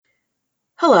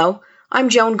Hello, I'm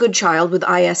Joan Goodchild with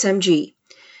ISMG.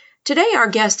 Today our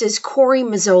guest is Corey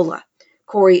Mazzola.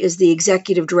 Corey is the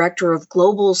Executive Director of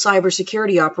Global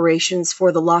Cybersecurity Operations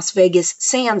for the Las Vegas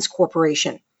Sands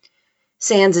Corporation.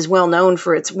 Sands is well known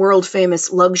for its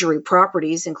world-famous luxury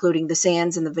properties, including the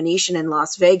Sands and the Venetian in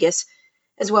Las Vegas,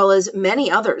 as well as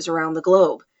many others around the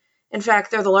globe. In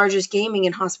fact, they're the largest gaming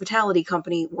and hospitality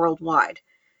company worldwide.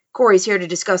 Corey's here to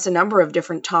discuss a number of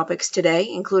different topics today,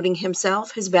 including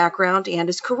himself, his background, and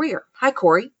his career. Hi,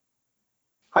 Corey.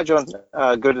 Hi, Joan.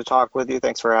 Good to talk with you.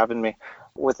 Thanks for having me.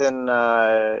 Within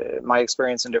my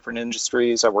experience in different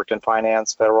industries, I've worked in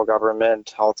finance, federal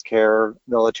government, healthcare,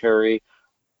 military,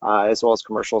 as well as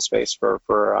commercial space for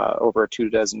over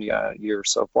 24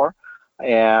 years so far.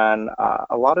 And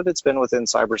a lot of it's been within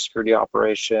cybersecurity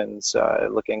operations,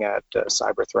 looking at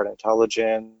cyber threat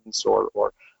intelligence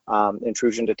or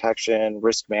intrusion detection,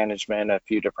 risk management, a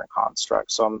few different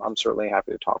constructs. So I'm certainly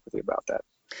happy to talk with you about that.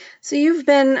 So you've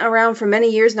been around for many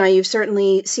years now. You've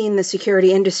certainly seen the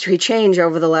security industry change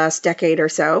over the last decade or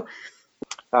so.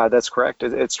 That's correct.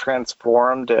 It's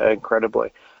transformed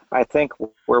incredibly. I think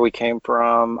where we came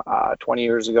from 20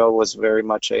 years ago was very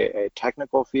much a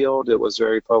technical field. It was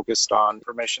very focused on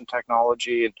information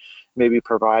technology and maybe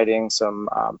providing some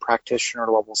practitioner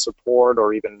level support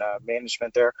or even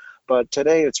management there. But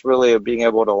today it's really being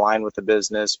able to align with the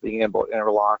business, being able to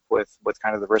interlock with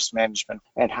kind of the risk management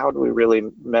and how do we really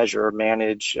measure,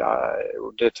 manage,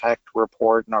 detect,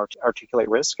 report, and articulate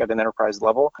risk at an enterprise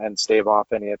level and stave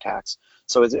off any attacks.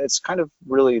 So it's kind of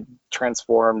really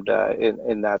transformed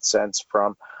in that sense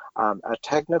from a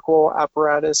technical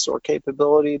apparatus or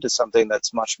capability to something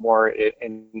that's much more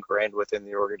ingrained within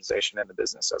the organization and the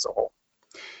business as a whole.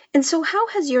 And so how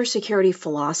has your security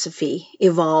philosophy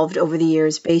evolved over the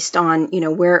years based on,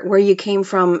 where you came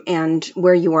from and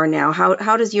where you are now?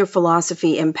 How does your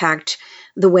philosophy impact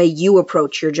the way you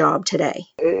approach your job today?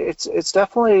 It's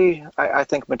definitely, I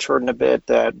think, matured in a bit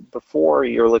that before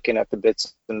you're looking at the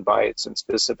bits and bytes and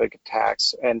specific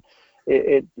attacks, and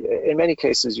in many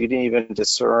cases you didn't even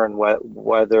discern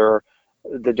whether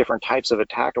the different types of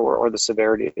attack or the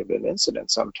severity of an incident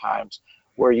sometimes,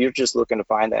 where you're just looking to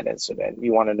find that incident.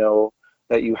 You want to know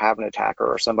that you have an attacker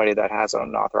or somebody that has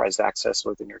unauthorized access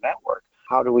within your network.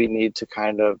 How do we need to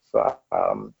kind of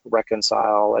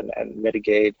reconcile and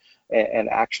mitigate and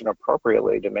action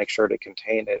appropriately to make sure to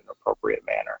contain it in an appropriate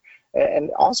manner?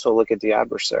 And also look at the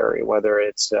adversary, whether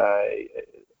it's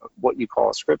what you call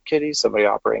a script kiddie, somebody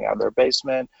operating out of their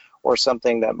basement, or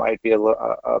something that might be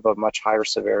of a much higher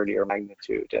severity or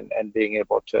magnitude, and being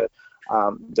able to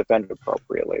defend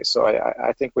appropriately. So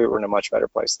I think we were in a much better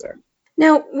place there.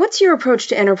 Now, what's your approach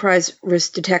to enterprise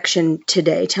risk detection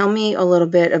today? Tell me a little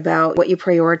bit about what you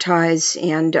prioritize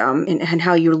and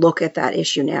how you look at that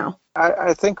issue now.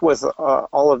 I think with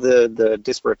all of the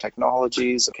disparate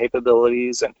technologies,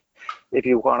 capabilities, and if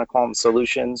you want to call them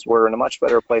solutions, we're in a much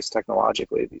better place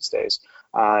technologically these days,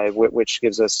 which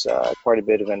gives us quite a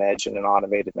bit of an edge in an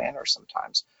automated manner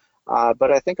sometimes.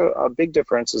 But I think a big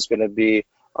difference is going to be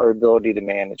our ability to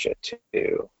manage it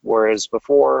too. Whereas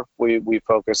before we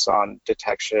focus on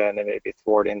detection and maybe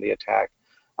thwarting the attack,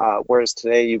 whereas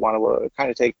today you want to kind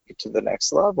of take it to the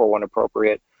next level when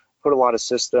appropriate, put a lot of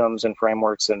systems and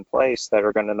frameworks in place that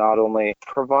are going to not only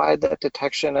provide that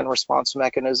detection and response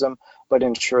mechanism, but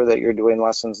ensure that you're doing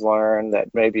lessons learned, that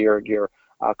maybe you're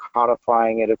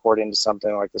codifying it according to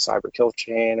something like the cyber kill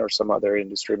chain or some other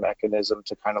industry mechanism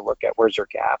to kind of look at where's your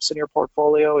gaps in your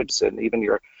portfolio, and even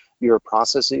your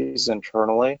processes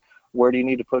internally. Where do you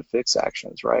need to put fix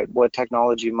actions, right? What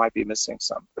technology might be missing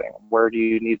something? Where do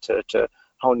you need to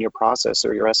hone your process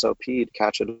or your SOP to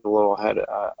catch it a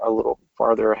little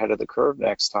farther ahead of the curve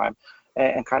next time,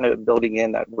 and kind of building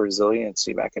in that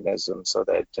resiliency mechanism so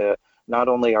that not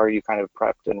only are you kind of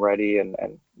prepped and ready and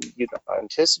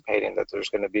anticipating that there's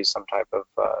going to be some type of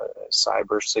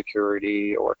cyber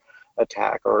security or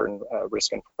attack or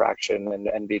risk infraction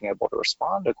and being able to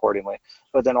respond accordingly,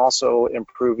 but then also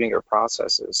improving your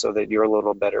processes so that you're a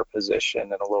little better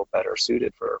positioned and a little better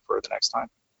suited for the next time.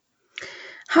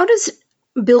 How does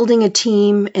building a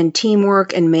team and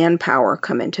teamwork and manpower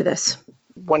come into this?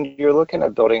 When you're looking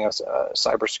at building a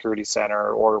cybersecurity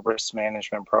center or risk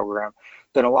management program,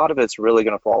 then a lot of it's really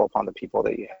going to fall upon the people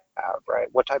that you have, right?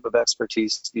 What type of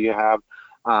expertise do you have?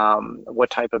 What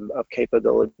type of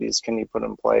capabilities can you put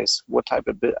in place? What type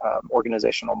of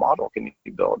organizational model can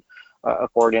you build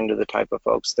according to the type of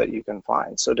folks that you can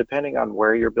find? So depending on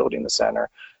where you're building the center,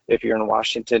 if you're in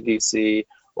Washington, D.C.,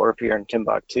 or if you're in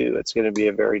Timbuktu, it's going to be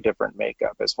a very different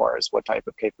makeup as far as what type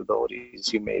of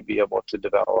capabilities you may be able to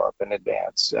develop and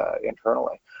advance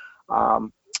internally.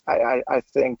 I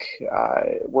think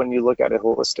when you look at it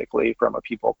holistically from a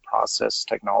people process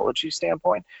technology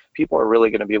standpoint, people are really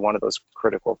going to be one of those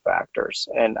critical factors.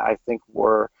 And I think we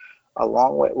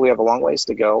have a long ways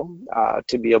to go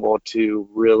to be able to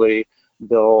really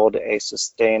build a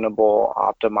sustainable,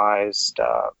 optimized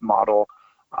model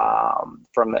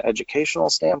from an educational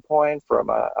standpoint, from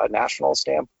a national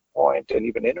standpoint, and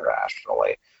even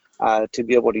internationally, to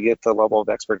be able to get the level of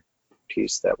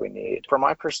expertise that we need. From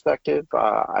my perspective,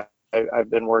 I've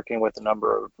been working with a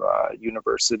number of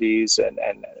universities and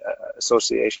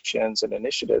associations and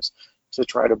initiatives to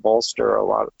try to bolster a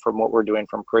lot from what we're doing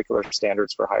from curricular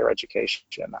standards for higher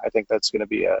education. I think that's going to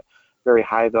be a very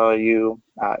high value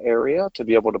area to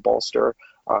be able to bolster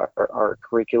our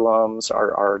curriculums,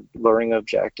 our learning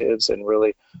objectives, and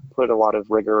really put a lot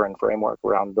of rigor and framework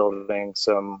around building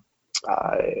some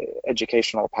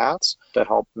educational paths to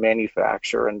help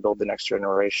manufacture and build the next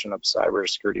generation of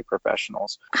cybersecurity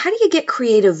professionals. How do you get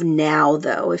creative now,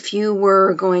 though? If you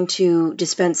were going to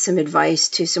dispense some advice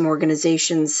to some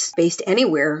organizations based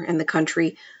anywhere in the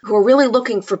country who are really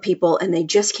looking for people and they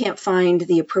just can't find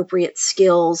the appropriate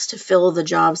skills to fill the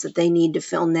jobs that they need to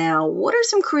fill now, what are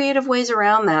some creative ways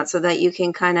around that so that you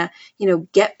can kind of,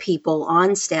 get people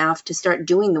on staff to start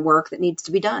doing the work that needs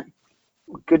to be done?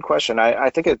 Good question. I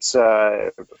think it's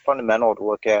fundamental to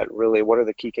look at really what are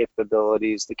the key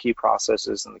capabilities, the key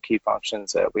processes, and the key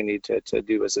functions that we need to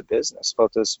do as a business,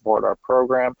 both to support our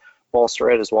program, bolster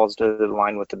it, as well as to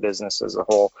align with the business as a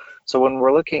whole. So when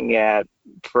we're looking at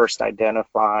first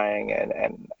identifying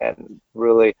and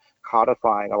really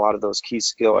codifying a lot of those key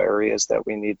skill areas that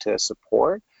we need to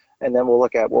support, and then we'll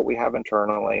look at what we have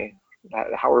internally.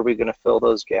 How are we going to fill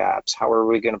those gaps? How are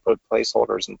we going to put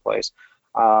placeholders in place?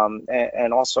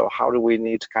 And also, how do we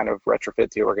need to kind of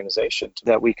retrofit the organization so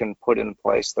that we can put in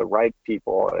place the right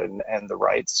people and the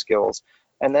right skills?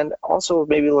 And then also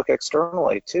maybe look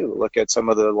externally too, look at some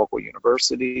of the local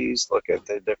universities, look at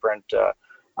the different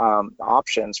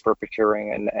options for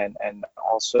procuring and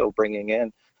also bringing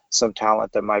in some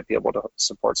talent that might be able to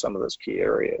support some of those key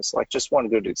areas. Like just one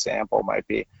good example might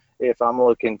be if I'm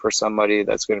looking for somebody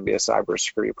that's going to be a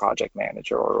cybersecurity project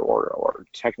manager or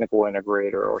technical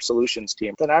integrator or solutions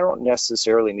team, then I don't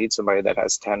necessarily need somebody that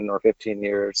has 10 or 15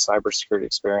 years cybersecurity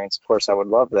experience. Of course, I would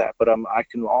love that, but I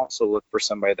can also look for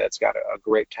somebody that's got a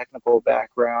great technical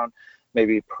background,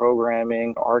 maybe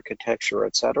programming, architecture,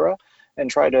 etc.,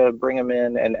 and try to bring them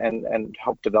in and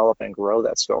help develop and grow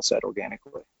that skill set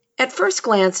organically. At first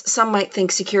glance, some might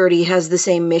think security has the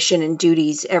same mission and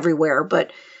duties everywhere,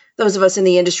 but those of us in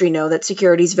the industry know that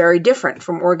security is very different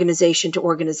from organization to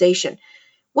organization.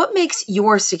 What makes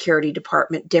your security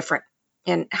department different,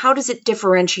 and how does it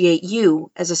differentiate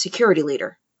you as a security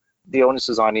leader? The onus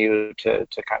is on you to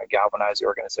kind of galvanize the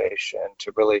organization,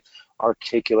 to really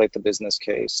articulate the business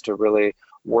case, to really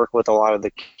work with a lot of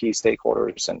the key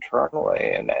stakeholders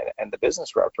internally and the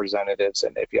business representatives,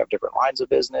 and if you have different lines of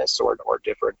business or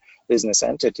different business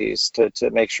entities, to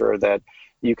make sure that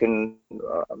you can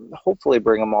hopefully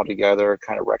bring them all together,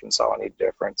 kind of reconcile any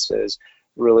differences,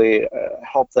 really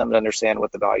help them to understand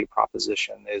what the value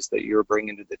proposition is that you're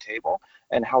bringing to the table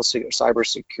and how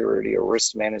cybersecurity or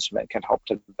risk management can help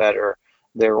to better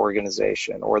their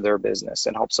organization or their business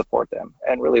and help support them,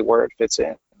 and really where it fits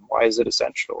in. Why is it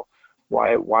essential?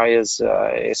 Why is,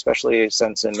 especially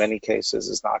since in many cases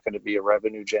it's not going to be a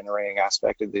revenue generating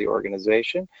aspect of the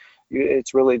organization,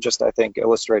 it's really just, I think,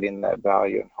 illustrating that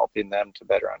value and helping them to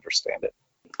better understand it.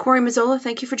 Corey Mazzola,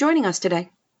 thank you for joining us today.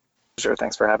 Sure,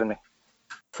 thanks for having me.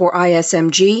 For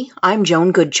ISMG, I'm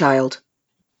Joan Goodchild.